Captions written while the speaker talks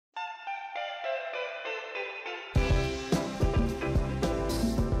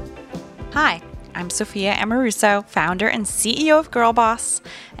Hi, I'm Sophia Amoruso, founder and CEO of Girl Boss,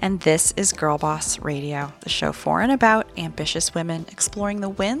 and this is Girl Boss Radio, the show for and about ambitious women exploring the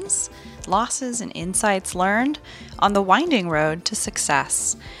wins, losses, and insights learned on the winding road to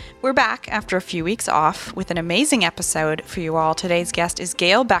success. We're back after a few weeks off with an amazing episode for you all. Today's guest is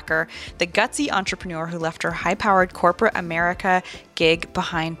Gail Becker, the gutsy entrepreneur who left her high-powered corporate America gig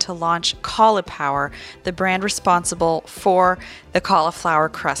behind to launch Caulipower, the brand responsible for the cauliflower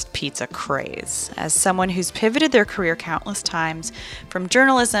crust pizza craze. As someone who's pivoted their career countless times from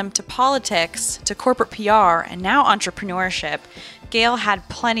journalism to politics to corporate PR and now entrepreneurship, Gail had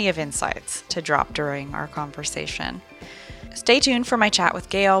plenty of insights to drop during our conversation. Stay tuned for my chat with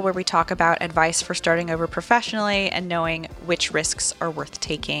Gail, where we talk about advice for starting over professionally and knowing which risks are worth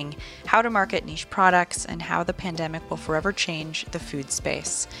taking, how to market niche products, and how the pandemic will forever change the food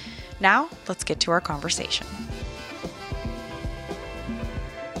space. Now, let's get to our conversation.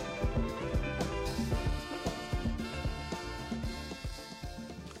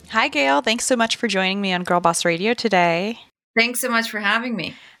 Hi, Gail. Thanks so much for joining me on Girl Boss Radio today. Thanks so much for having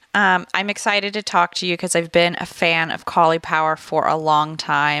me. I'm excited to talk to you because I've been a fan of Caulipower for a long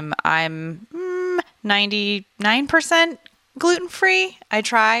time. I'm 99% gluten-free.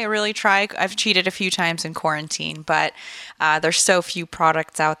 I really try. I've cheated a few times in quarantine, but there's so few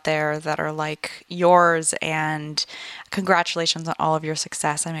products out there that are like yours, and congratulations on all of your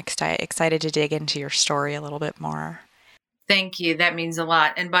success. I'm excited to dig into your story a little bit more. Thank you. That means a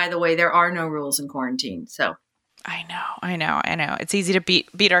lot. And by the way, there are no rules in quarantine, so... I know. It's easy to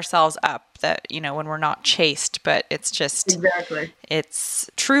beat ourselves up that, when we're not chaste, but it's just, exactly. It's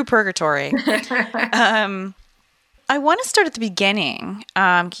true purgatory. I want to start at the beginning.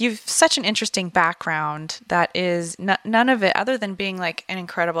 You've such an interesting background that is none of it other than being like an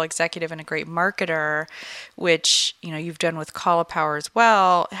incredible executive and a great marketer, which, you've done with Caulipower as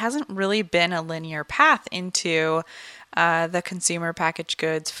well. It hasn't really been a linear path into the consumer packaged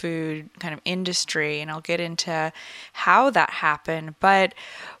goods, food kind of industry, and I'll get into how that happened. But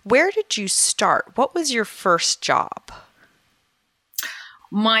where did you start? What was your first job?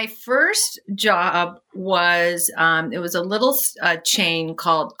 My first job was, it was a little chain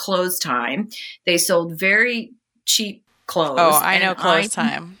called Clothes Time. They sold very cheap clothes. Oh, I know Clothes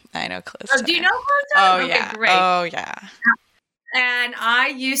Time. I know Clothes Time. Do you know Clothes Time? Oh, okay, yeah. Great. Oh, yeah. And I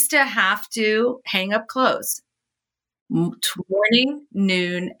used to have to hang up clothes. Morning,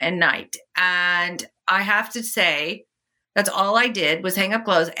 noon, and night. And I have to say, that's all I did was hang up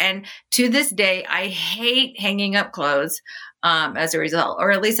clothes. And to this day, I hate hanging up clothes as a result,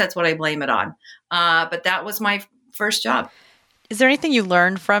 or at least that's what I blame it on. But that was my first job. Is there anything you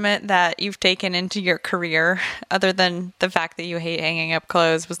learned from it that you've taken into your career other than the fact that you hate hanging up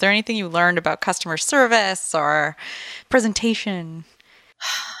clothes? Was there anything you learned about customer service or presentation?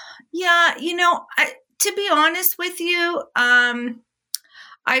 Yeah, to be honest with you, so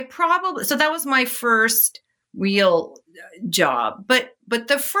that was my first real job. But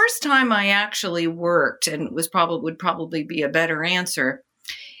the first time I actually worked, and would probably be a better answer,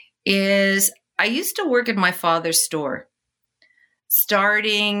 is I used to work in my father's store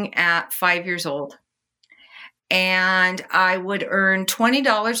starting at 5 years old. And I would earn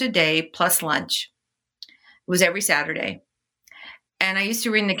 $20 a day plus lunch. It was every Saturday. And I used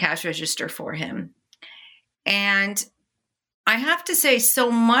to ring the cash register for him. And I have to say, so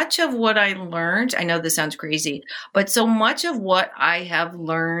much of what I learned, I know this sounds crazy, but so much of what I have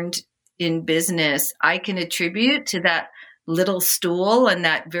learned in business, I can attribute to that little stool and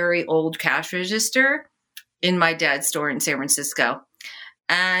that very old cash register in my dad's store in San Francisco.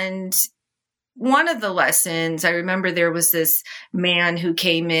 And one of the lessons, I remember there was this man who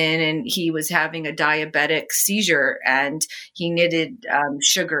came in and he was having a diabetic seizure and he needed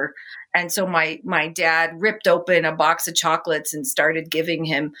sugar. And so my dad ripped open a box of chocolates and started giving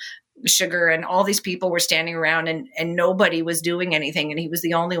him sugar, and all these people were standing around and nobody was doing anything. And he was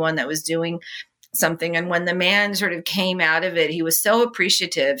the only one that was doing something. And when the man sort of came out of it, he was so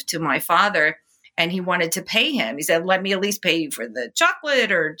appreciative to my father and he wanted to pay him. He said, let me at least pay you for the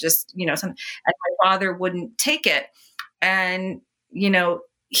chocolate or just, something. And my father wouldn't take it. And,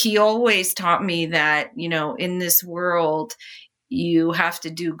 he always taught me that, in this world, you have to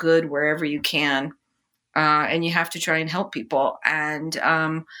do good wherever you can, and you have to try and help people. And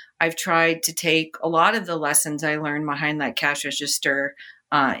I've tried to take a lot of the lessons I learned behind that cash register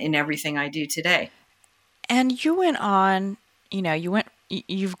in everything I do today. And you went on,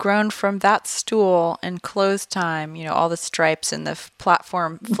 you've grown from that stool and Clothes Time, all the stripes and the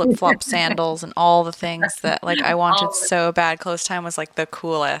platform flip-flop sandals and all the things that I wanted so bad. Clothes Time was the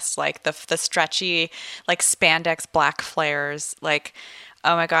coolest, the stretchy, spandex black flares,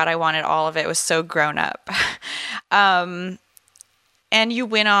 Oh my God, I wanted all of it. It was so grown up. um, and you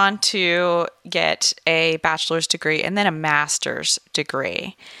went on to get a bachelor's degree and then a master's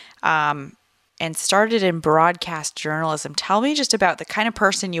degree. And started in broadcast journalism. Tell me just about the kind of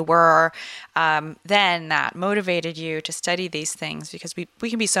person you were then that motivated you to study these things, because we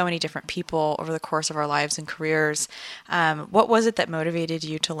can be so many different people over the course of our lives and careers. What was it that motivated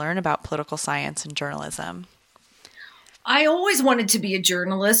you to learn about political science and journalism? I always wanted to be a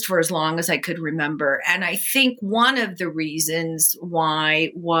journalist for as long as I could remember. And I think one of the reasons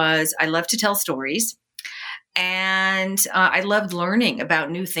why was I love to tell stories. And I loved learning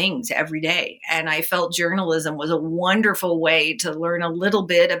about new things every day. And I felt journalism was a wonderful way to learn a little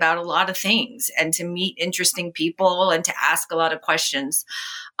bit about a lot of things and to meet interesting people and to ask a lot of questions.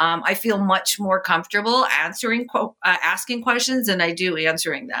 I feel much more comfortable asking questions than I do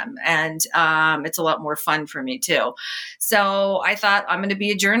answering them. And it's a lot more fun for me too. So I thought I'm going to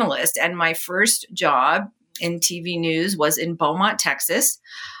be a journalist. And my first job in TV news was in Beaumont, Texas.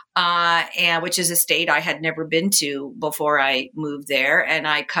 And which is a state I had never been to before I moved there. And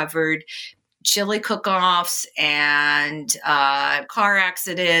I covered chili cook-offs and car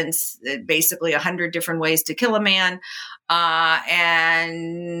accidents, basically 100 different ways to kill a man.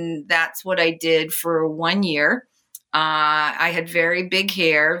 And that's what I did for 1 year. I had very big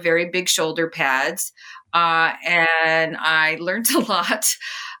hair, very big shoulder pads, and I learned a lot.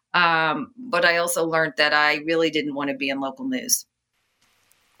 But I also learned that I really didn't want to be in local news.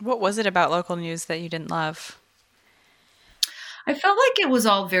 What was it about local news that you didn't love? I felt like it was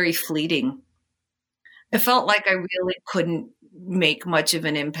all very fleeting. I felt like I really couldn't make much of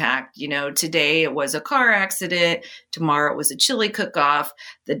an impact. You know, today it was a car accident. Tomorrow it was a chili cook-off.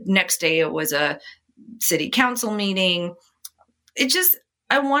 The next day it was a city council meeting.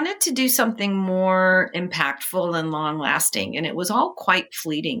 I wanted to do something more impactful and long lasting. And it was all quite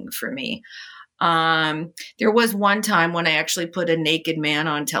fleeting for me. There was one time when I actually put a naked man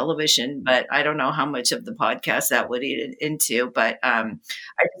on television, but I don't know how much of the podcast that would eat into. But I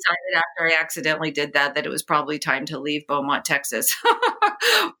decided after I accidentally did that it was probably time to leave Beaumont, Texas.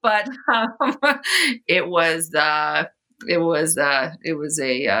 But it was a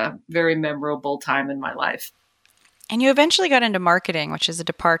very memorable time in my life. And you eventually got into marketing, which is a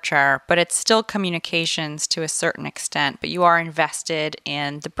departure, but it's still communications to a certain extent. But you are invested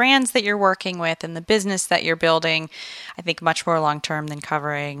in the brands that you're working with and the business that you're building, I think much more long-term than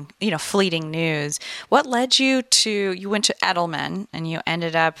covering, fleeting news. What led you went to Edelman and you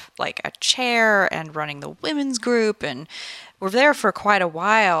ended up like a chair and running the women's group and were there for quite a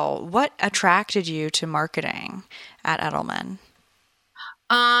while. What attracted you to marketing at Edelman?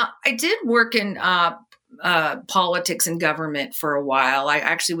 I did work in politics and government for a while. I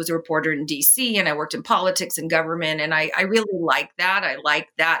actually was a reporter in DC and I worked in politics and government. And I really liked that. I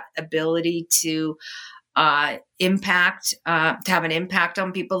liked that ability to have an impact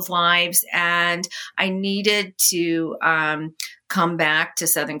on people's lives. And I needed to come back to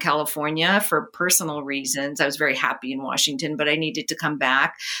Southern California for personal reasons. I was very happy in Washington, but I needed to come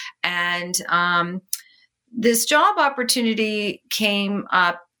back. And this job opportunity came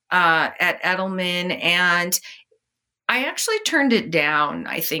up at Edelman, and I actually turned it down,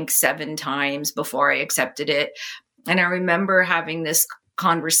 I think 7 times before I accepted it. And I remember having this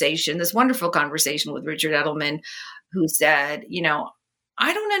wonderful conversation with Richard Edelman, who said,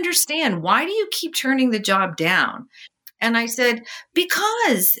 I don't understand. Why do you keep turning the job down? And I said,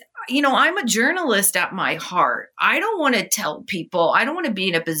 because, I'm a journalist at my heart. I don't want to be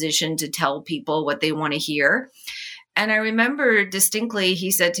in a position to tell people what they want to hear. And I remember distinctly, he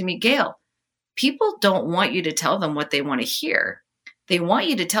said to me, Gail, people don't want you to tell them what they want to hear. They want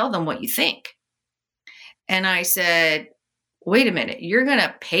you to tell them what you think. And I said, wait a minute, you're going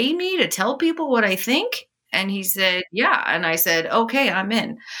to pay me to tell people what I think? And he said, yeah. And I said, okay, I'm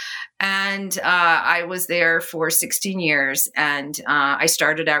in. And I was there for 16 years. And I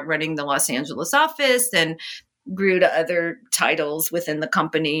started out running the Los Angeles office and grew to other titles within the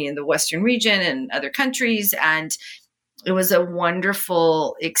company in the Western region and other countries. And it was a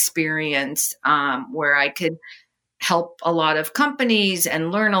wonderful experience where I could help a lot of companies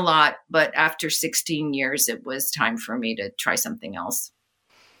and learn a lot. But after 16 years, it was time for me to try something else.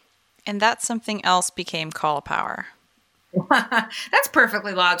 And that something else became Call of Power. That's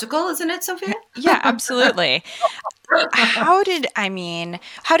perfectly logical, isn't it, Sophia? Yeah, absolutely. How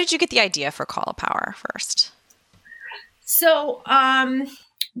did you get the idea for Call of Power first? So,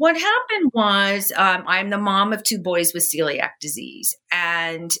 what happened was I'm the mom of 2 boys with celiac disease,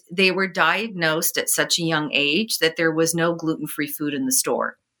 and they were diagnosed at such a young age that there was no gluten-free food in the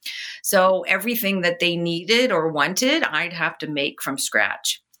store. So everything that they needed or wanted, I'd have to make from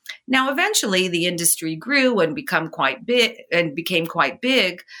scratch. Now, eventually the industry grew and became quite big.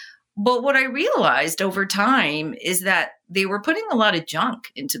 But what I realized over time is that they were putting a lot of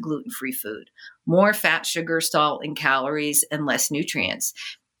junk into gluten-free food, more fat, sugar, salt, and calories, and less nutrients.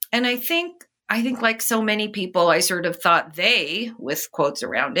 And I think like so many people, I sort of thought they, with quotes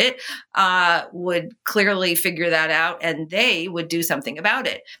around it, would clearly figure that out and they would do something about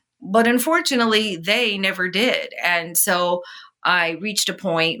it. But unfortunately, they never did. And so I reached a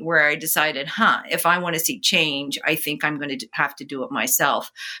point where I decided, if I want to see change, I think I'm going to have to do it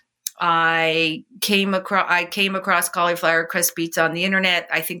myself. I came across cauliflower crust pizza on the internet.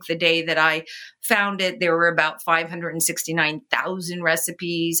 I think the day that I found it, there were about 569,000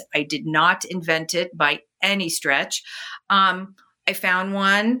 recipes. I did not invent it by any stretch. I found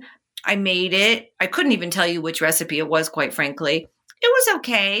one. I made it. I couldn't even tell you which recipe it was, quite frankly. It was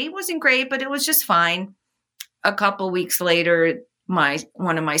okay. It wasn't great, but it was just fine. A couple weeks later,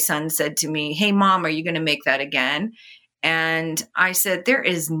 one of my sons said to me, "Hey, Mom, are you going to make that again?" And I said, "There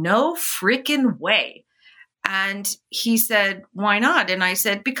is no freaking way." And he said, "Why not?" And I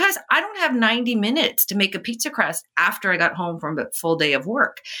said, "Because I don't have 90 minutes to make a pizza crust after I got home from a full day of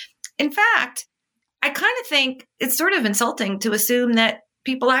work." In fact, I kind of think it's sort of insulting to assume that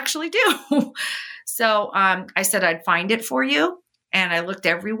people actually do. So I said I'd find it for you. And I looked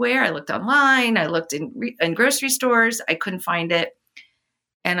everywhere. I looked online. I looked in grocery stores. I couldn't find it.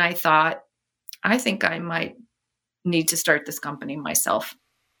 And I thought, I think I might need to start this company myself.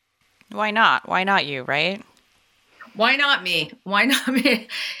 Why not? Why not you, right? Why not me? Why not me?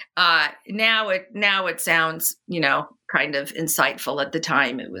 Now it sounds, kind of insightful. At the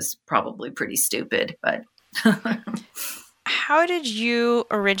time, it was probably pretty stupid, but. How did you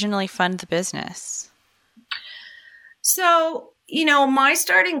originally fund the business? So, my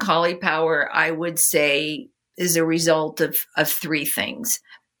starting Caulipower, I would say, is a result of three things.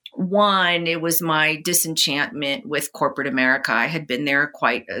 One, it was my disenchantment with corporate America. I had been there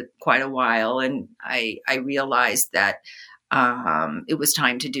quite a while, and I realized that it was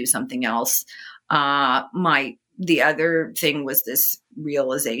time to do something else. The other thing was this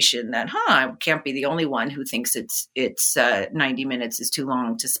realization that, I can't be the only one who thinks it's 90 minutes is too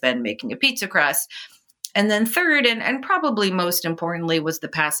long to spend making a pizza crust. And then third, and probably most importantly, was the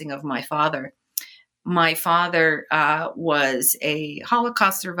passing of my father. My father was a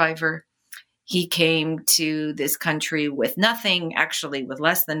Holocaust survivor. He came to this country with nothing, actually with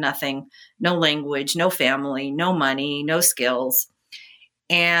less than nothing, no language, no family, no money, no skills.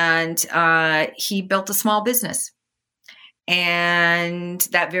 And he built a small business. And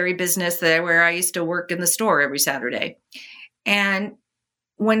that very business where I used to work in the store every Saturday. And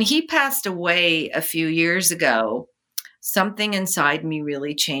when he passed away a few years ago, something inside me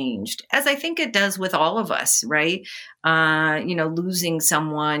really changed, as I think it does with all of us, right? Losing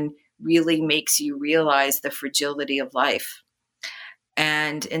someone really makes you realize the fragility of life.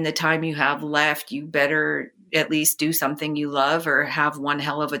 And in the time you have left, you better at least do something you love or have one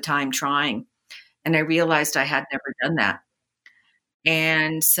hell of a time trying. And I realized I had never done that.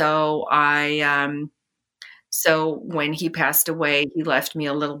 And so So when he passed away, he left me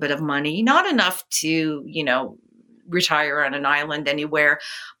a little bit of money, not enough to, retire on an island anywhere,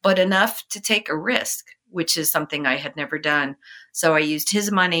 but enough to take a risk, which is something I had never done. So I used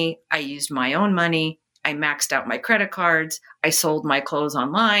his money. I used my own money. I maxed out my credit cards. I sold my clothes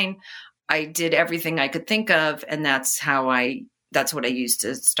online. I did everything I could think of. And that's what I used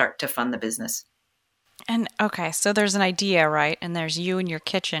to start to fund the business. And okay, so there's an idea, right? And there's you in your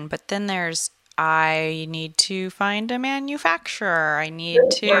kitchen, but then I need to find a manufacturer. I need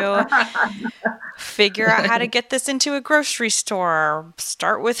to figure out how to get this into a grocery store,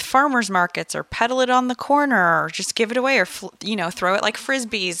 start with farmers markets or peddle it on the corner or just give it away or, throw it like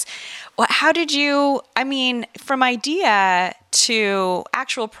Frisbees. How did you, from idea to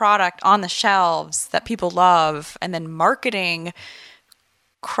actual product on the shelves that people love and then marketing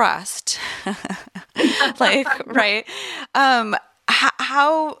crust, right?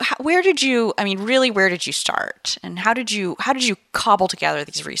 Where did you start, and how did you cobble together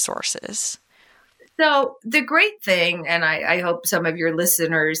these resources? So the great thing, and I hope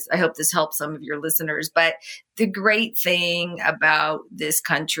I hope this helps some of your listeners, but the great thing about this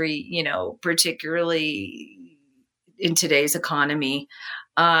country, particularly in today's economy,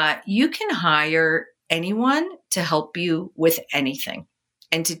 you can hire anyone to help you with anything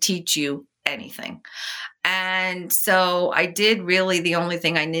and to teach you anything. And so I did really the only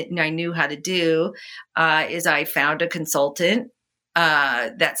thing I knew how to do is I found a consultant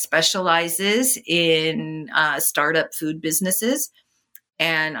that specializes in startup food businesses.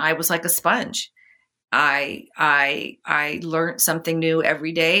 and I was like a sponge. I learned something new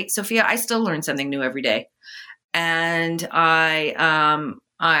every day. Sophia, I still learn something new every day. And I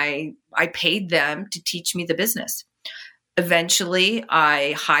paid them to teach me the business. Eventually,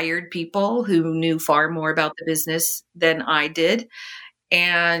 I hired people who knew far more about the business than I did,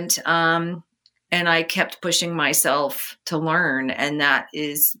 and I kept pushing myself to learn, and that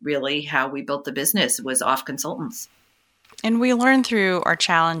is really how we built the business, was off consultants. And we learn through our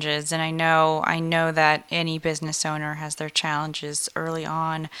challenges, and I know that any business owner has their challenges early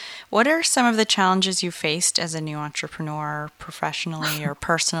on. What are some of the challenges you faced as a new entrepreneur, professionally or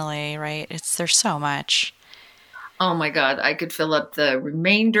personally, right? There's so much. Oh my God, I could fill up the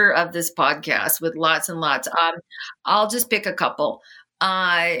remainder of this podcast with lots and lots. I'll just pick a couple.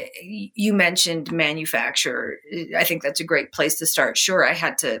 You mentioned manufacture. I think that's a great place to start. Sure, I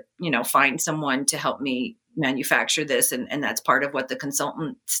had to, find someone to help me manufacture this, and that's part of what the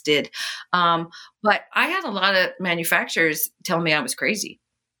consultants did. But I had a lot of manufacturers tell me I was crazy.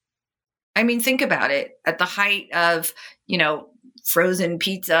 I mean, think about it. At the height of, frozen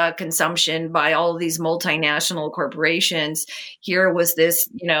pizza consumption by all of these multinational corporations, here was this,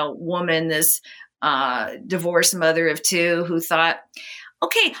 woman, this divorced mother of two, who thought,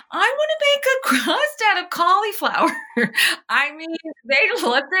 okay, I want to make a crust out of cauliflower. I mean, they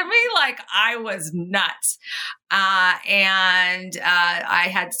looked at me like I was nuts. And I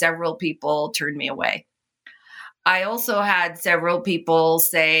had several people turn me away. I also had several people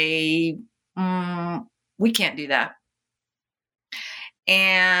say, we can't do that.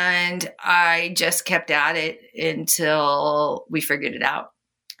 And I just kept at it until we figured it out.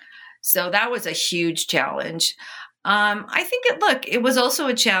 So that was a huge challenge. I think it was also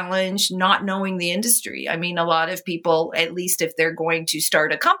a challenge not knowing the industry. I mean, a lot of people, at least if they're going to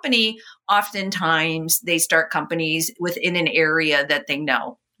start a company, oftentimes they start companies within an area that they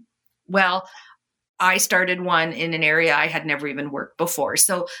know. Well, I started one in an area I had never even worked before.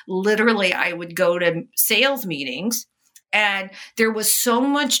 So literally I would go to sales meetings, and there was so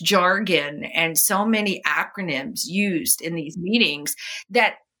much jargon and so many acronyms used in these meetings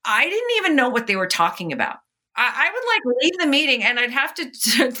that I didn't even know what they were talking about. I would leave the meeting, and I'd have to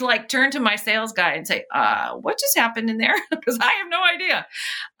turn to my sales guy and say, what just happened in there? Because I have no idea.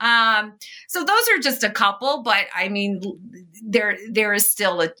 So those are just a couple, but I mean, there is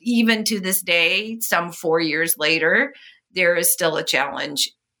still even to this day, some 4 years later, there is still a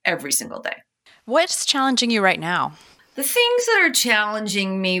challenge every single day. What's challenging you right now? The things that are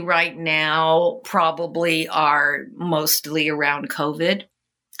challenging me right now probably are mostly around COVID.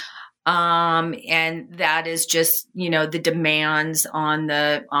 And that is just, the demands on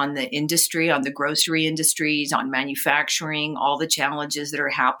the industry, on the grocery industries, on manufacturing, all the challenges that are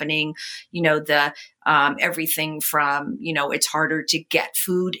happening, everything from, it's harder to get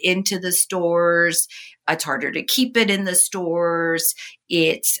food into the stores. It's harder to keep it in the stores.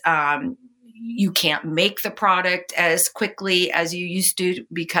 It's, you can't make the product as quickly as you used to,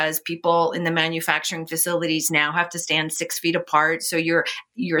 because people in the manufacturing facilities now have to stand 6 feet apart. So your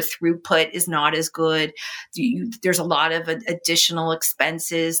throughput is not as good. There's a lot of additional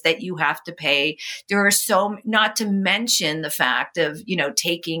expenses that you have to pay. There are not to mention the fact of,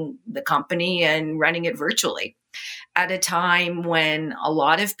 taking the company and running it virtually at a time when a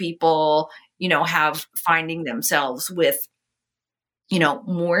lot of people, have finding themselves with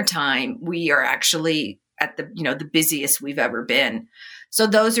more time. We are actually at the busiest we've ever been. So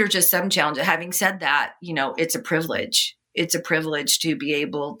those are just some challenges. Having said that, it's a privilege. It's a privilege to be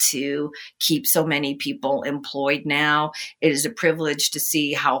able to keep so many people employed now. It is a privilege to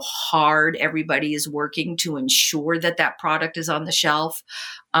see how hard everybody is working to ensure that that product is on the shelf,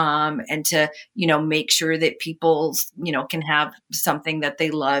 and to, make sure that people, can have something that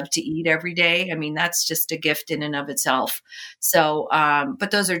they love to eat every day. I mean, that's just a gift in and of itself. So,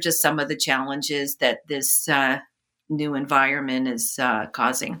 but those are just some of the challenges that this new environment is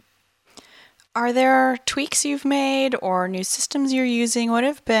causing. Are there tweaks you've made or new systems you're using? What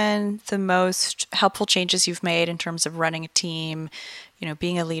have been the most helpful changes you've made in terms of running a team,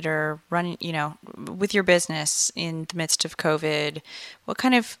 being a leader, running, with your business in the midst of COVID? What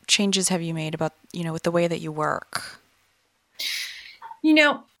kind of changes have you made about, with the way that you work?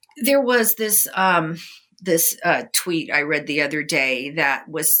 There was this tweet I read the other day that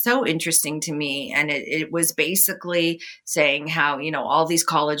was so interesting to me. And it was basically saying how, all these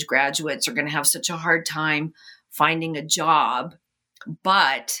college graduates are going to have such a hard time finding a job.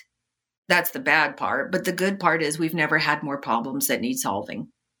 But that's the bad part. But the good part is we've never had more problems that need solving.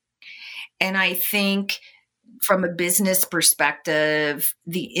 And I think from a business perspective,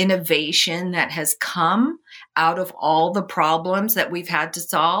 the innovation that has come out of all the problems that we've had to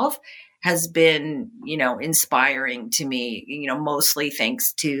solve has been, inspiring to me, mostly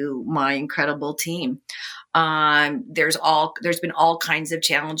thanks to my incredible team. There's been all kinds of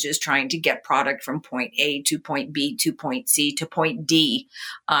challenges trying to get product from point A to point B to point C to point D.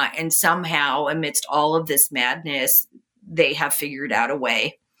 And somehow amidst all of this madness, they have figured out a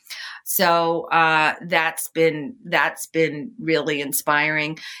way. So that's been really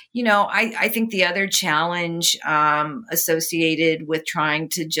inspiring. I think the other challenge associated with trying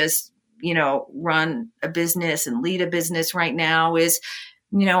to just, run a business and lead a business right now is,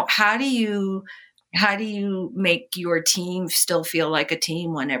 how do you make your team still feel like a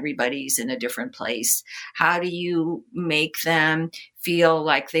team when everybody's in a different place? How do you make them feel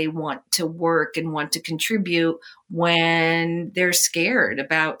like they want to work and want to contribute when they're scared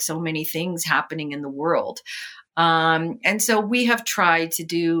about so many things happening in the world? And so we've tried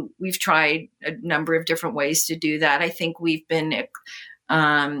a number of different ways to do that. I think we've been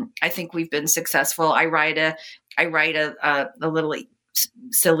successful. I write a little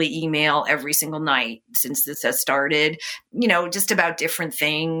silly email every single night since this has started, just about different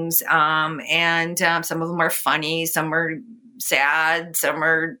things. And some of them are funny, some are sad,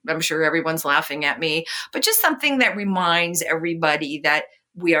 I'm sure everyone's laughing at me, but just something that reminds everybody that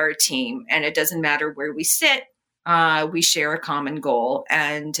we are a team and it doesn't matter where we sit. We share a common goal.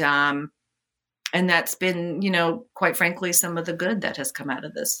 And that's been, quite frankly, some of the good that has come out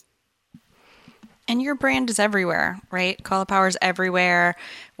of this. And your brand is everywhere, right? Cauliflower is everywhere.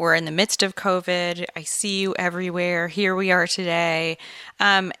 We're in the midst of COVID. I see you everywhere. Here we are today.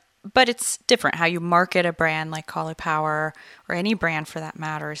 But it's different. How you market a brand like Cauliflower, or any brand for that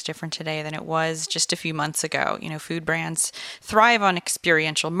matter, is different today than it was just a few months ago. Food brands thrive on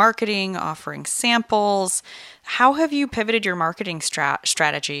experiential marketing, offering samples. How have you pivoted your marketing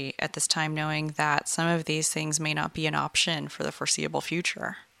strategy at this time, knowing that some of these things may not be an option for the foreseeable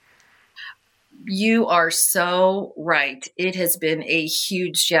future? You are so right. It has been a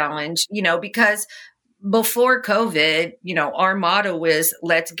huge challenge, because before COVID, our motto is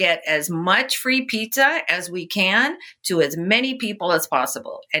let's get as much free pizza as we can to as many people as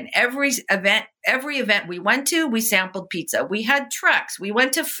possible. And every event we went to, we sampled pizza. We had trucks. We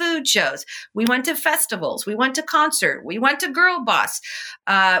went to food shows. We went to festivals. We went to concert. We went to Girl Boss.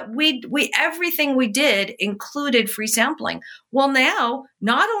 Everything we did included free sampling. Well, now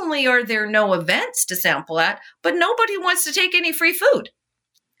not only are there no events to sample at, but nobody wants to take any free food.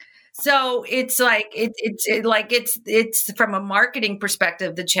 So it's like it's from a marketing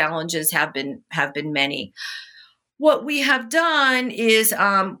perspective, the challenges have been many. What we have done is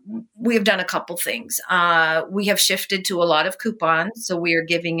we have done a couple things. We have shifted to a lot of coupons, so we are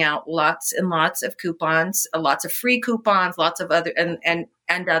giving out lots and lots of coupons, lots of free coupons, lots of other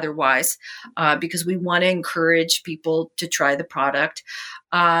and otherwise, because we want to encourage people to try the product.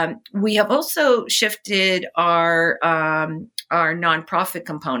 We have also shifted our nonprofit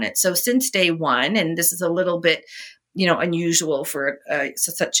component. So since day one, and this is a little bit, unusual for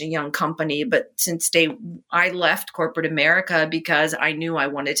such a young company, but I left corporate America because I knew I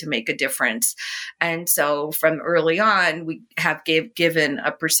wanted to make a difference. And so from early on, we have given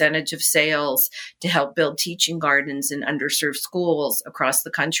a percentage of sales to help build teaching gardens in underserved schools across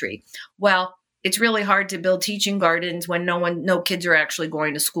the country. Well, it's really hard to build teaching gardens when no kids are actually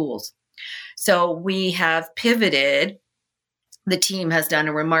going to schools. So we have pivoted. The team has done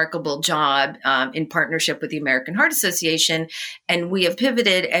a remarkable job in partnership with the American Heart Association, and we have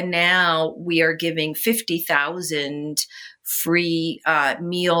pivoted, and now we are giving 50,000 free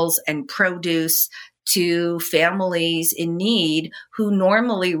meals and produce to families in need who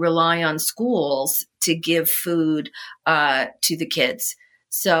normally rely on schools to give food to the kids.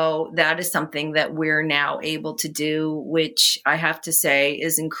 So that is something that we're now able to do, which I have to say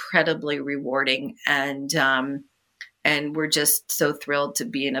is incredibly rewarding. And we're just so thrilled to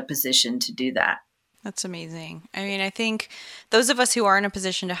be in a position to do that. That's amazing. I mean, I think those of us who are in a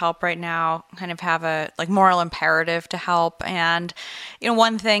position to help right now kind of have a moral imperative to help. And,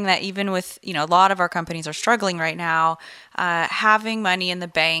 one thing that even with, a lot of our companies are struggling right now, having money in the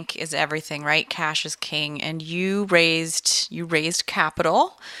bank is everything, right? Cash is king. And you raised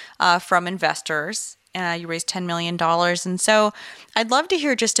capital from investors. You raised $10 million. And so I'd love to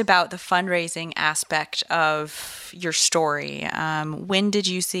hear just about the fundraising aspect of your story. When did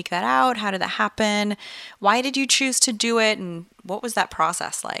you seek that out? How did that happen? Why did you choose to do it? And what was that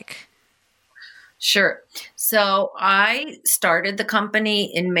process like? Sure. So I started the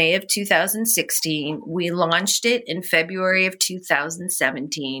company in May of 2016. We launched it in February of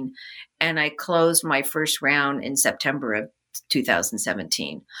 2017, and I closed my first round in September of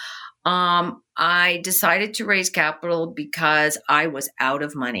 2017. I decided to raise capital because I was out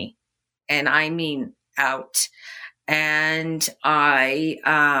of money, and I mean out. And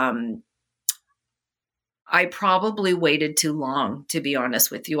I probably waited too long, to be honest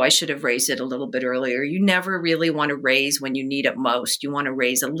with you. I should have raised it a little bit earlier. You never really want to raise when you need it most. You want to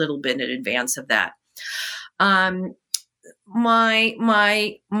raise a little bit in advance of that. Um, my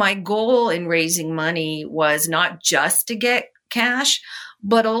goal in raising money was not just to get cash,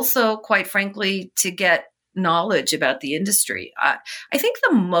 but also, quite frankly, to get knowledge about the industry. I think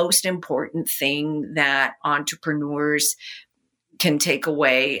the most important thing that entrepreneurs can take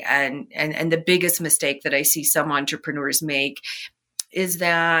away, and the biggest mistake that I see some entrepreneurs make, is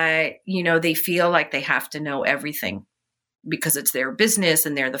that, they feel like they have to know everything because it's their business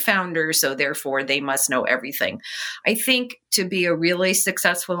and they're the founder, so therefore they must know everything. I think to be a really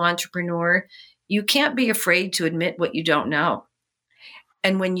successful entrepreneur, you can't be afraid to admit what you don't know.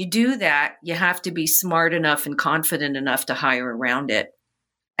 And when you do that, you have to be smart enough and confident enough to hire around it.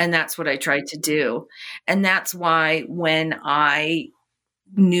 And that's what I tried to do. And that's why when I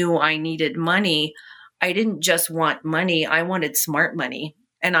knew I needed money, I didn't just want money. I wanted smart money.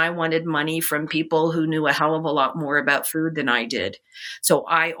 And I wanted money from people who knew a hell of a lot more about food than I did. So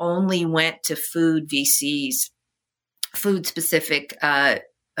I only went to food VCs, food specific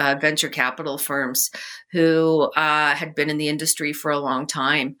venture capital firms who had been in the industry for a long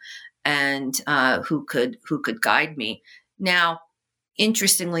time and who could guide me. Now,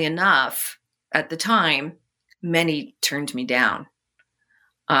 interestingly enough, at the time, many turned me down.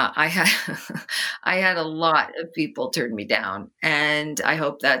 I had a lot of people turn me down, and I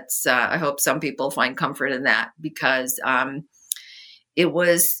hope I hope some people find comfort in that, because it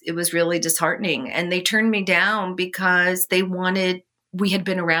was really disheartening. And they turned me down because we had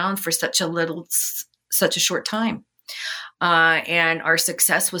been around for such a short time. And our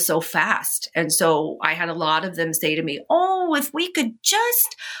success was so fast. And so I had a lot of them say to me, "Oh, if we could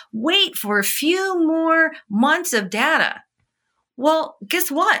just wait for a few more months of data." Well, guess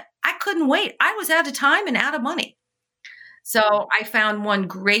what? I couldn't wait. I was out of time and out of money. So I found one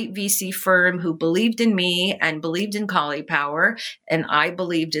great VC firm who believed in me and believed in Caulipower, and I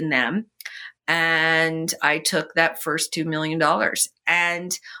believed in them. And I took that first $2 million.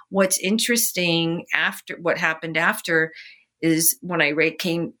 And what's interesting what happened after is when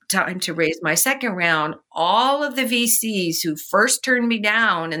came time to raise my second round, all of the VCs who first turned me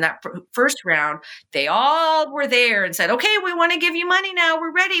down in that first round, they all were there and said, "Okay, we want to give you money now.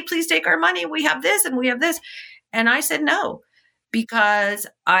 We're ready. Please take our money. We have this and we have this." And I said no, because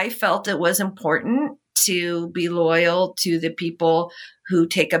I felt it was important to be loyal to the people who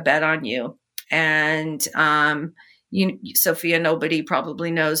take a bet on you. And, Sophia, nobody probably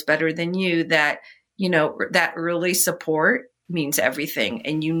knows better than you that, that early support means everything,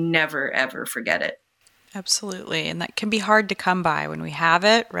 and you never, ever forget it. Absolutely. And that can be hard to come by. When we have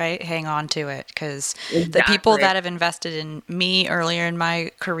it, right? Hang on to it, because the people that have invested in me earlier in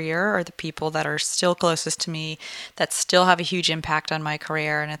my career are the people that are still closest to me, that still have a huge impact on my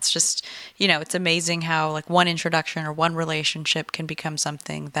career. And it's just, it's amazing how like one introduction or one relationship can become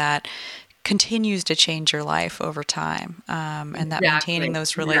something that continues to change your life over time. And that maintaining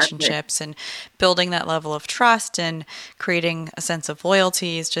those relationships and building that level of trust and creating a sense of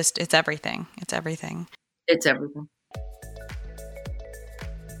loyalty is just, it's everything. It's everything. It's everything.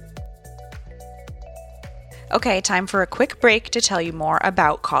 Okay, time for a quick break to tell you more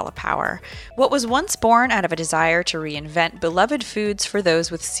about Caulipower. What was once born out of a desire to reinvent beloved foods for those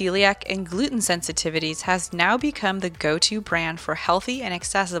with celiac and gluten sensitivities has now become the go-to brand for healthy and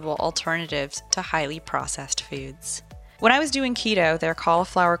accessible alternatives to highly processed foods. When I was doing keto, their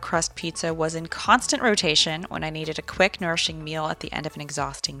cauliflower crust pizza was in constant rotation when I needed a quick, nourishing meal at the end of an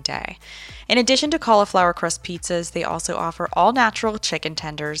exhausting day. In addition to cauliflower crust pizzas, they also offer all-natural chicken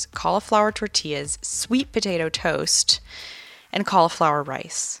tenders, cauliflower tortillas, sweet potato toast, and cauliflower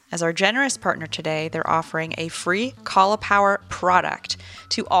rice. As our generous partner today, they're offering a free Caulipower product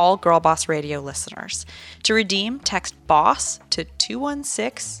to all Girl Boss Radio listeners. To redeem, text BOSS to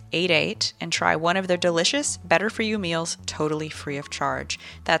 21688 and try one of their delicious, better-for-you meals totally free of charge.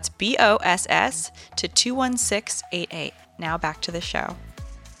 That's BOSS to 21688. Now back to the show.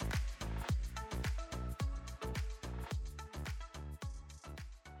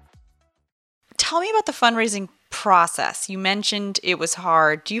 Tell me about the fundraising process. You mentioned it was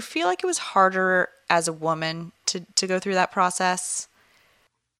hard. Do you feel like it was harder as a woman to go through that process?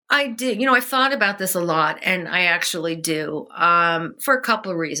 I did. I've thought about this a lot, and I actually do, for a couple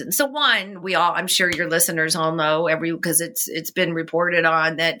of reasons. So one, I'm sure your listeners all know because it's been reported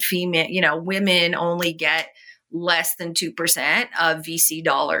on that women only get less than 2% of VC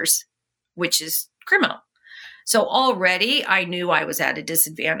dollars, which is criminal. So already I knew I was at a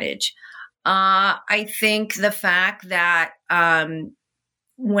disadvantage. I think the fact that,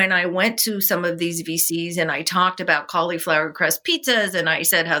 when I went to some of these VCs and I talked about cauliflower crust pizzas and I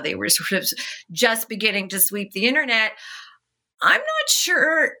said how they were sort of just beginning to sweep the internet, I'm not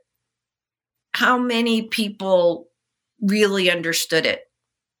sure how many people really understood it.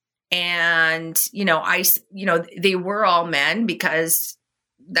 And, they were all men because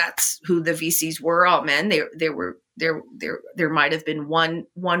that's who the VCs were, all men. There might have been one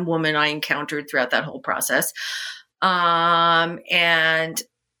woman I encountered throughout that whole process. And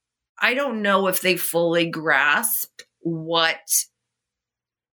I don't know if they fully grasped what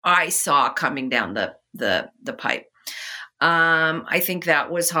I saw coming down the pipe. I think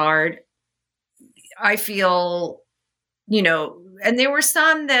that was hard. I feel, and there were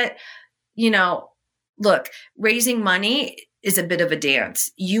some that, look, raising money is a bit of a dance.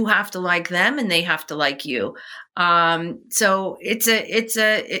 You have to like them and they have to like you. So it's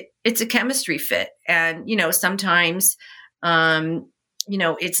a chemistry fit. And, sometimes,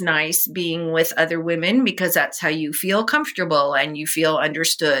 it's nice being with other women because that's how you feel comfortable and you feel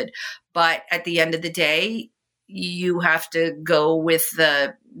understood. But at the end of the day, you have to go with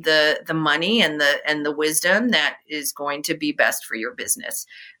the money and the wisdom that is going to be best for your business.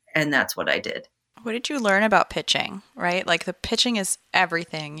 And that's what I did. What did you learn about pitching, right? Like the pitching is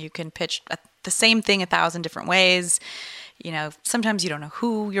everything. You can pitch the same thing 1,000 different ways. Sometimes you don't know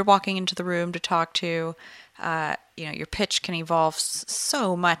who you're walking into the room to talk to. Your pitch can evolve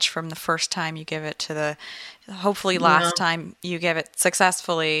so much from the first time you give it to the hopefully last time you give it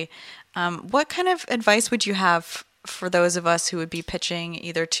successfully. What kind of advice would you have for those of us who would be pitching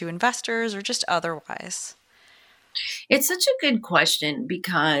either to investors or just otherwise? It's such a good question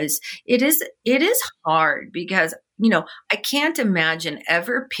because it is hard because, I can't imagine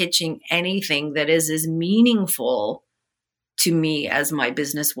ever pitching anything that is as meaningful to me as my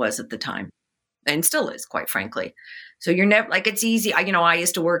business was at the time and still is, quite frankly. So you're never like, it's easy. I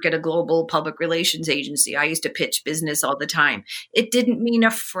used to work at a global public relations agency. I used to pitch business all the time. It didn't mean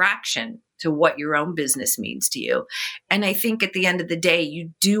a fraction to what your own business means to you. And I think at the end of the day,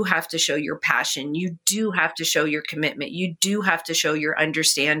 you do have to show your passion. You do have to show your commitment. You do have to show your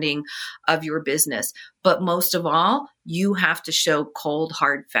understanding of your business. But most of all, you have to show cold,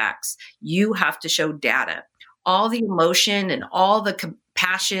 hard facts. You have to show data. All the emotion and all the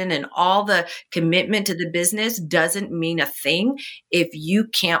passion and all the commitment to the business doesn't mean a thing if you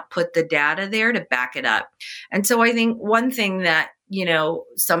can't put the data there to back it up. And so I think one thing that,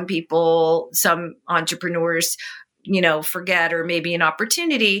 some entrepreneurs, forget, or maybe an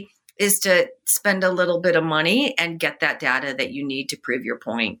opportunity, is to spend a little bit of money and get that data that you need to prove your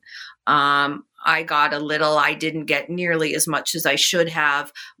point. I didn't get nearly as much as I should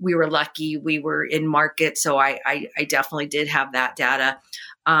have. We were lucky. We were in market. So I definitely did have that data.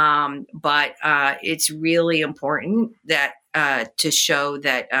 But it's really important that to show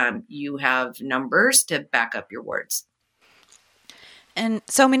that you have numbers to back up your words. And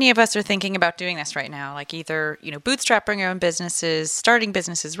so many of us are thinking about doing this right now, like either, bootstrapping your own businesses, starting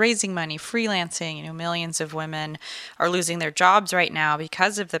businesses, raising money, freelancing. Millions of women are losing their jobs right now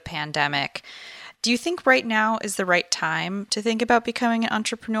because of the pandemic. Do you think right now is the right time to think about becoming an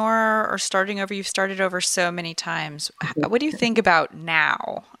entrepreneur or starting over? You've started over so many times. What do you think about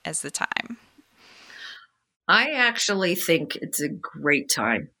now as the time? I actually think it's a great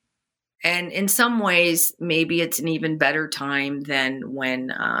time. And in some ways, maybe it's an even better time than when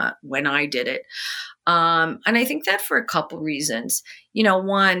I did it. And I think that for a couple reasons.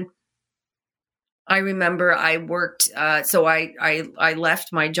 One, I remember I worked, so I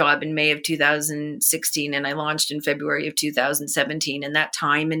left my job in May of 2016 and I launched in February of 2017. And that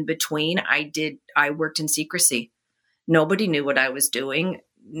time in between, I worked in secrecy. Nobody knew what I was doing.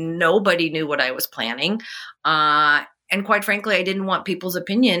 Nobody knew what I was planning. And quite frankly, I didn't want people's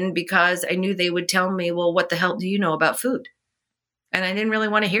opinion because I knew they would tell me, well, what the hell do you know about food? And I didn't really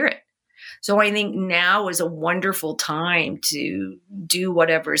want to hear it. So I think now is a wonderful time to do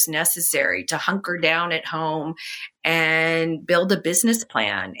whatever is necessary, to hunker down at home and build a business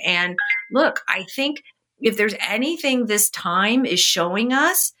plan. And look, I think if there's anything this time is showing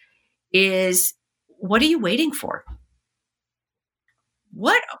us is, what are you waiting for?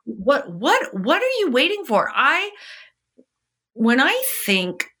 What are you waiting for? When I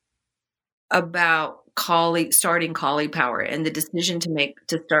think about starting Collie Power and the decision to make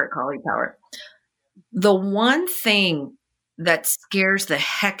to start Collie Power, the one thing that scares the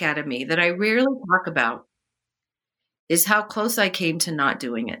heck out of me that I rarely talk about is how close I came to not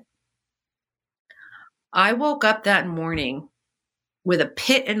doing it. I woke up that morning with a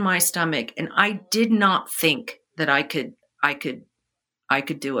pit in my stomach, and I did not think that I could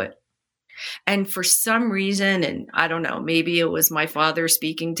do it. And for some reason, and I don't know, maybe it was my father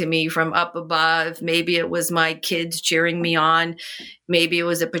speaking to me from up above. Maybe it was my kids cheering me on. Maybe it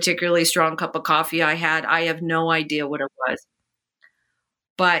was a particularly strong cup of coffee I had. I have no idea what it was.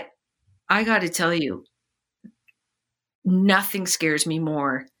 But I got to tell you, nothing scares me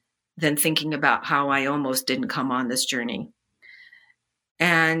more than thinking about how I almost didn't come on this journey.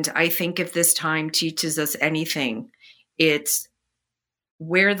 And I think if this time teaches us anything, it's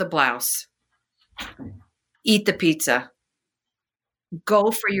wear the blouse, eat the pizza,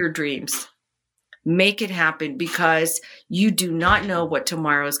 go for your dreams, make it happen, because you do not know what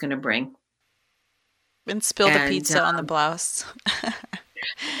tomorrow is going to bring. And spill the pizza on the blouse.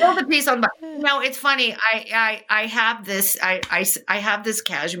 Spill the pizza on the blouse. No, it's funny. I have this. I have this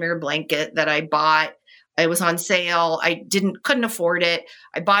cashmere blanket that I bought. It was on sale. I couldn't afford it.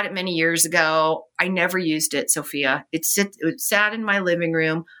 I bought it many years ago. I never used it, Sophia. It sat in my living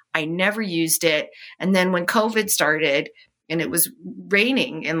room. I never used it. And then when COVID started and it was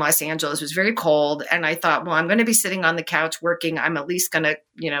raining in Los Angeles, it was very cold. And I thought, well, I'm going to be sitting on the couch working. I'm at least going to,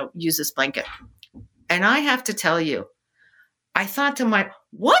 use this blanket. And I have to tell you, I thought to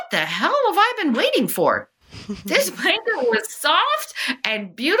what the hell have I been waiting for? This blanket was soft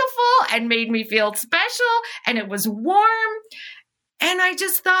and beautiful and made me feel special, and it was warm. And I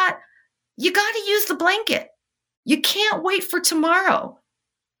just thought, you got to use the blanket. You can't wait for tomorrow,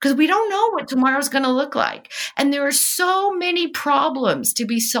 because we don't know what tomorrow's going to look like. And there are so many problems to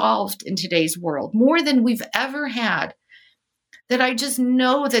be solved in today's world, more than we've ever had, that I just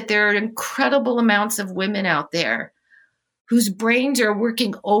know that there are incredible amounts of women out there whose brains are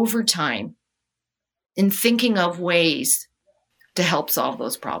working overtime in thinking of ways to help solve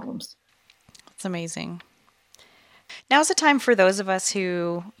those problems. That's amazing. Now's the time for those of us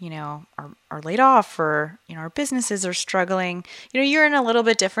who, are laid off, or, our businesses are struggling. You're in a little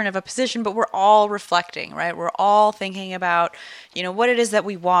bit different of a position, but we're all reflecting, right? We're all thinking about, what it is that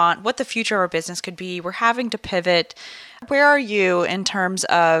we want, what the future of our business could be. We're having to pivot. Where are you in terms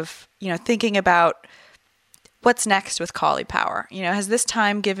of, thinking about what's next with Collie Power? Has this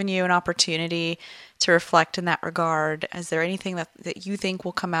time given you an opportunity to reflect in that regard? Is there anything that you think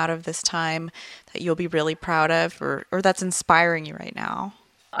will come out of this time that you'll be really proud of, or that's inspiring you right now?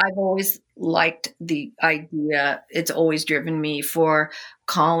 I've always liked the idea. It's always driven me for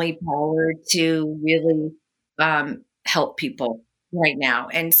Collie Power to really help people right now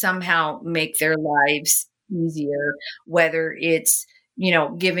and somehow make their lives easier, whether it's,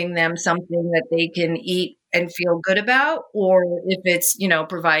 giving them something that they can eat and feel good about, or if it's,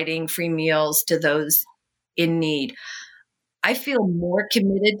 providing free meals to those in need. I feel more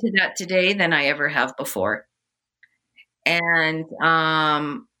committed to that today than I ever have before. And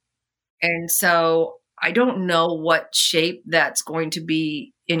so I don't know what shape that's going to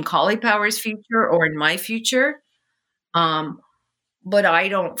be in Collie Power's future or in my future. But I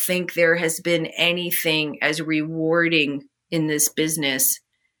don't think there has been anything as rewarding in this business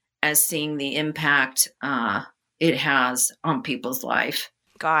as seeing the impact it has on people's life.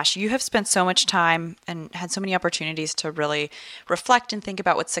 Gosh, you have spent so much time and had so many opportunities to really reflect and think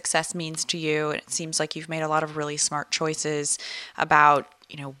about what success means to you. And it seems like you've made a lot of really smart choices about,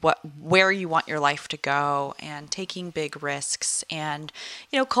 where you want your life to go, and taking big risks, and,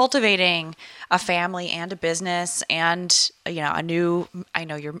 cultivating a family and a business, and, I know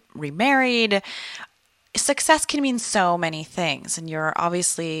you're remarried. Success can mean so many things, and you're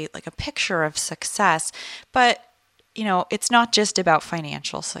obviously like a picture of success, but it's not just about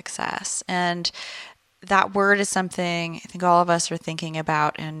financial success. And that word is something I think all of us are thinking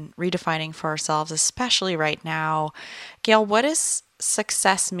about and redefining for ourselves, especially right now. Gail, what does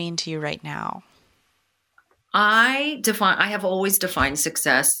success mean to you right now? I have always defined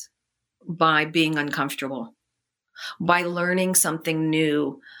success by being uncomfortable, by learning something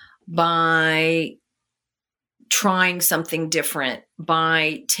new, by trying something different,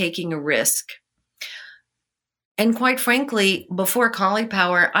 by taking a risk. And quite frankly, before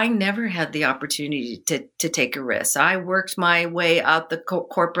Power, I never had the opportunity to take a risk. I worked my way up the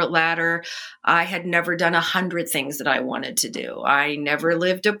corporate ladder. I had never done 100 things that I wanted to do. I never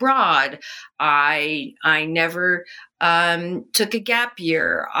lived abroad. I never took a gap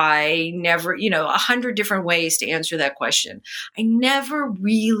year. I never, 100 different ways to answer that question. I never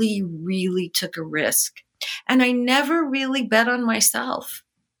really, really took a risk. And I never really bet on myself.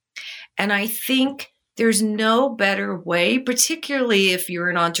 And I think there's no better way, particularly if you're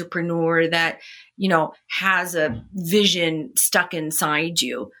an entrepreneur that, has a vision stuck inside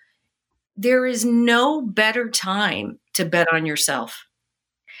you. There is no better time to bet on yourself.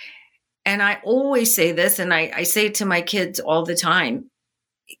 And I always say this, and I say it to my kids all the time.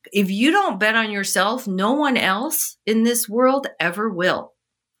 If you don't bet on yourself, no one else in this world ever will.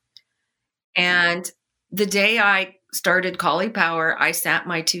 And the day I started Power, I sat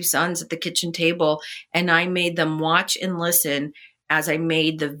my two sons at the kitchen table and I made them watch and listen as I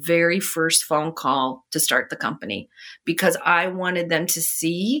made the very first phone call to start the company, because I wanted them to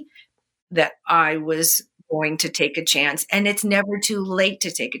see that I was going to take a chance, and it's never too late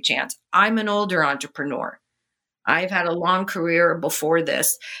to take a chance. I'm an older entrepreneur. I've had a long career before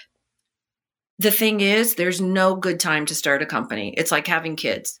this. The thing is, there's no good time to start a company. It's like having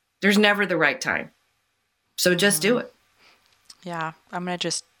kids. There's never the right time. So just do it. Yeah, I'm going to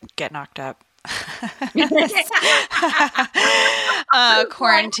just get knocked up.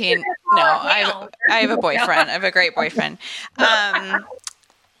 Quarantine. No, I have a boyfriend. I have a great boyfriend. Yeah,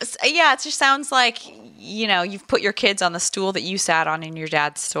 it just sounds like, you've put your kids on the stool that you sat on in your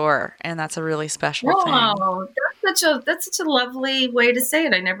dad's store, and that's a really special thing. Oh, that's such a lovely way to say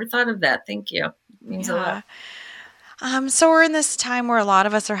it. I never thought of that. Thank you. It means a lot. So we're in this time where a lot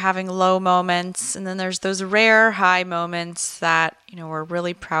of us are having low moments, and then there's those rare high moments that, we're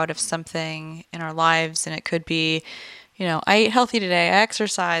really proud of something in our lives, and it could be, I ate healthy today, I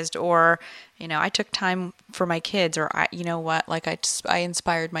exercised, or, I took time for my kids, or I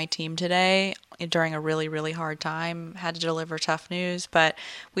inspired my team today during a really, really hard time, had to deliver tough news, but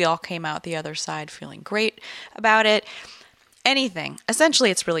we all came out the other side feeling great about it. Anything.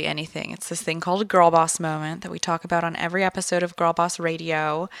 Essentially, it's really anything. It's this thing called a girl boss moment that we talk about on every episode of Girl Boss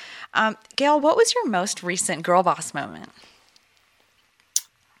Radio. Gail, what was your most recent girl boss moment?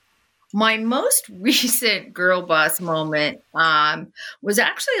 My most recent girl boss moment was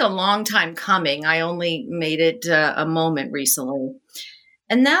actually a long time coming. I only made it a moment recently.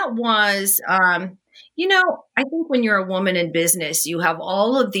 And that was, I think when you're a woman in business, you have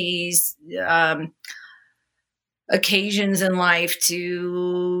all of these occasions in life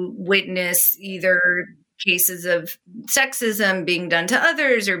to witness either cases of sexism being done to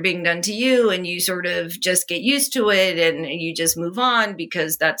others or being done to you, and you sort of just get used to it and you just move on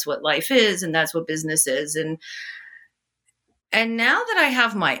because that's what life is and that's what business is. And now that I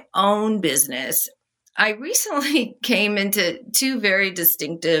have my own business, I recently came into two very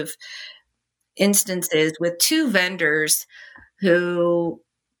distinctive instances with two vendors who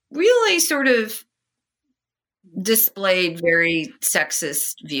really sort of displayed very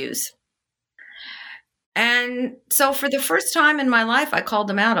sexist views. And so for the first time in my life, I called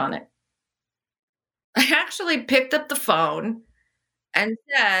them out on it. I actually picked up the phone and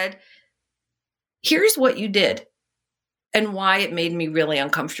said, here's what you did and why it made me really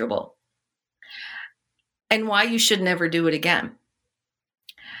uncomfortable and why you should never do it again.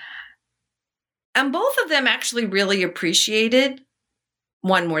 And both of them actually really appreciated,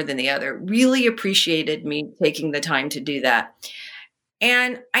 one more than the other, really appreciated me taking the time to do that.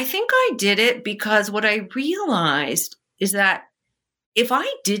 And I think I did it because what I realized is that if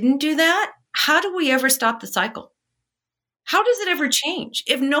I didn't do that, how do we ever stop the cycle? How does it ever change?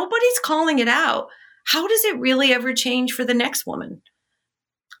 If nobody's calling it out, how does it really ever change for the next woman?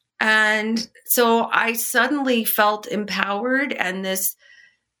 And so I suddenly felt empowered, and this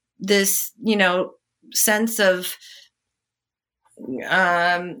sense of,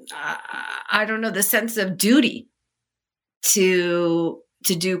 I don't know, the sense of duty to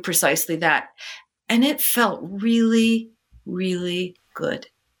do precisely that. And it felt really, really good.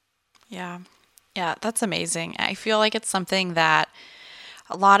 Yeah. Yeah, that's amazing. I feel like it's something that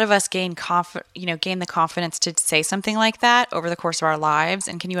a lot of us gain the confidence to say something like that over the course of our lives.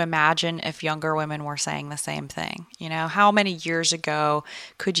 And can you imagine if younger women were saying the same thing? How many years ago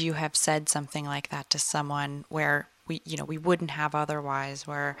could you have said something like that to someone where we wouldn't have otherwise,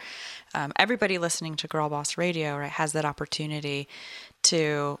 where everybody listening to Girl Boss Radio, right, has that opportunity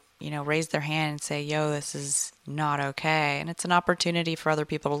to raise their hand and say, yo, this is not okay. And it's an opportunity for other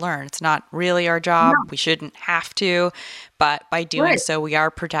people to learn. It's not really our job. No. We shouldn't have to. But by doing Right. so, we are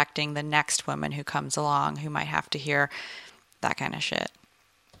protecting the next woman who comes along who might have to hear that kind of shit.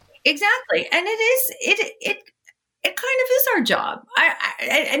 Exactly. And it kind of is our job.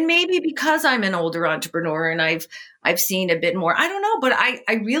 And maybe because I'm an older entrepreneur and I've seen a bit more, I don't know, but I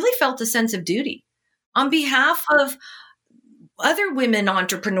really felt a sense of duty on behalf of other women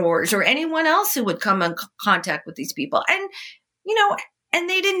entrepreneurs or anyone else who would come in contact with these people. And, and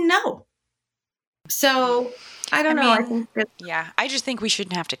they didn't know. So I don't know. I think that, Yeah, I just think we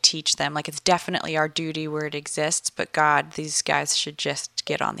shouldn't have to teach them. Like, it's definitely our duty where it exists, but God, these guys should just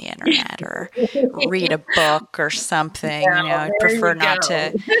get on the internet or read a book or something. Yeah, I'd there prefer you not go.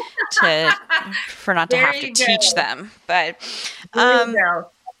 to There have to you teach go. them. But There you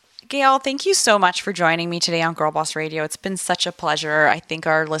go. Gail, thank you so much for joining me today on Girl Boss Radio. It's been such a pleasure. I think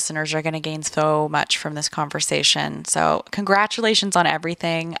our listeners are going to gain so much from this conversation. So congratulations on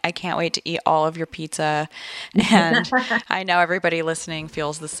everything. I can't wait to eat all of your pizza. And I know everybody listening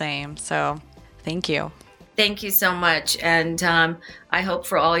feels the same. So thank you. Thank you so much. And I hope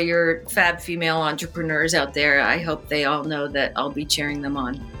for all your fab female entrepreneurs out there, I hope they all know that I'll be cheering them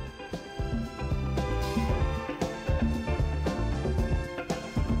on.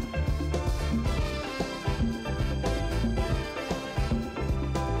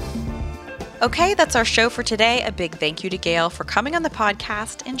 Okay, that's our show for today. A big thank you to Gail for coming on the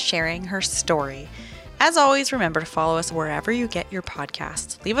podcast and sharing her story. As always, remember to follow us wherever you get your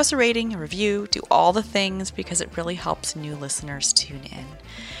podcasts. Leave us a rating, a review, do all the things because it really helps new listeners tune in.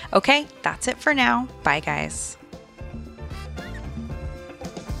 Okay, that's it for now. Bye, guys.